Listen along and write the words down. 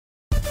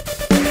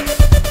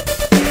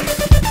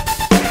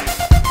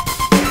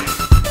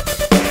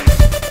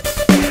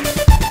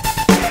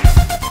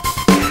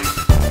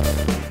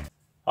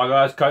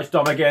guys, Coach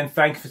Dom again.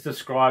 Thanks for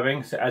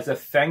subscribing. So as a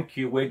thank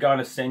you, we're going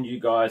to send you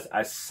guys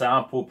a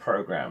sample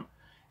program.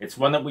 It's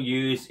one that we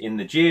use in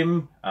the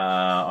gym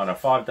on a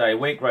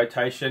 5-day-a-week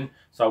rotation.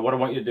 So what I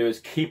want you to do is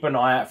keep an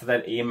eye out for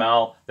that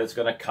email that's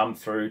going to come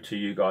through to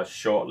you guys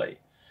shortly.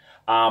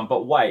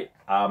 But wait,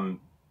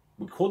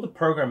 we call the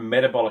program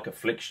Metabolic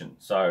AffliKtion.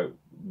 So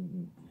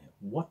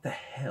what the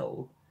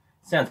hell?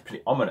 Sounds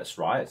pretty ominous,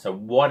 right? So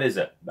what is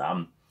it?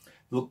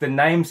 Look, the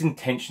name's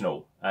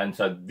intentional, and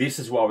so this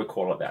is why we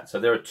call it that. So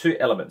there are two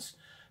elements.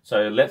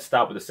 So let's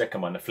start with the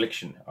second one,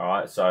 affliction. All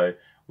right, so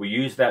we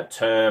use that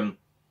term.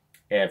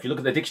 If you look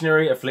at the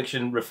dictionary,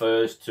 affliction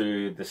refers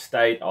to the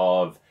state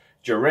of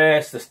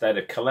duress, the state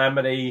of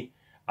calamity,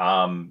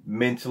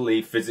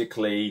 mentally,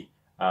 physically.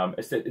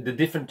 It's the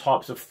different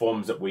types of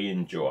forms that we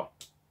endure.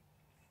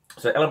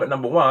 So element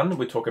number one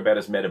we talk about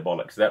is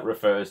metabolic. So that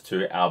refers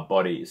to our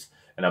bodies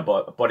and our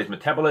body's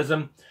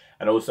metabolism,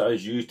 and also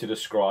is used to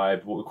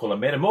describe what we call a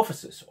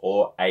metamorphosis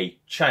or a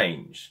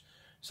change.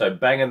 So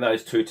banging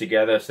those two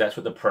together, so that's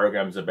what the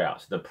program's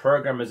about. So the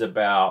program is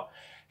about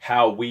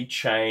how we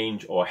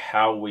change or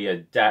how we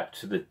adapt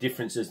to the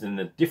differences in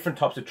the different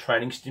types of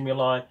training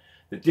stimuli,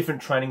 the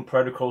different training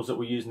protocols that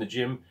we use in the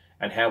gym,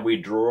 and how we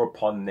draw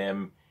upon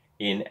them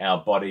in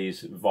our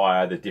bodies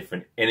via the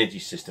different energy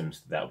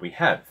systems that we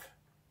have.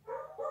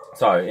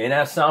 So in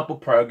our sample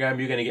program,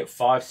 you're going to get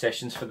 5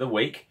 sessions for the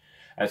week.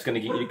 And it's going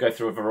to get you to go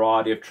through a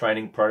variety of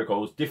training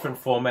protocols,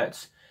 different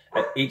formats,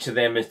 and each of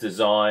them is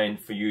designed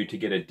for you to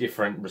get a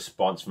different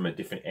response from a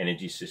different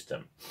energy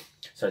system.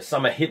 So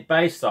some are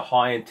HIIT-based, so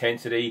high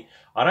intensity.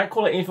 I don't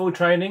call it interval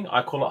training,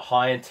 I call it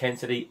high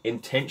intensity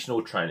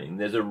intentional training.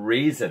 There's a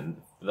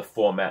reason for the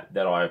format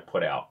that I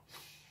put out.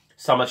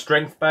 Some are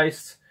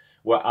strength-based,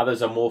 where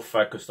others are more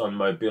focused on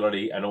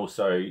mobility and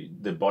also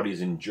the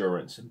body's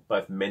endurance,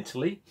 both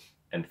mentally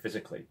and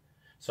physically.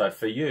 So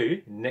for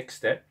you, next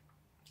step,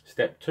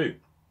 step 2,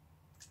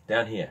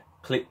 down here,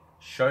 click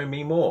show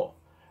me more,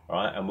 all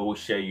right, and we'll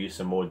share you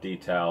some more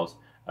details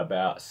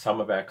about some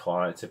of our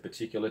clients, in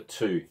particular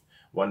 2,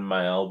 one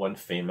male, one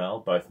female,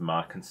 both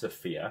Mark and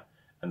Sophia,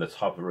 and the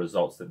type of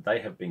results that they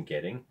have been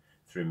getting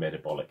through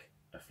metabolic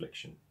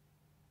AffliKtion.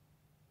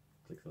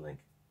 Click the link,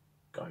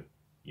 go.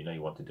 You know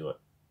you want to do it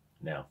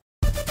now.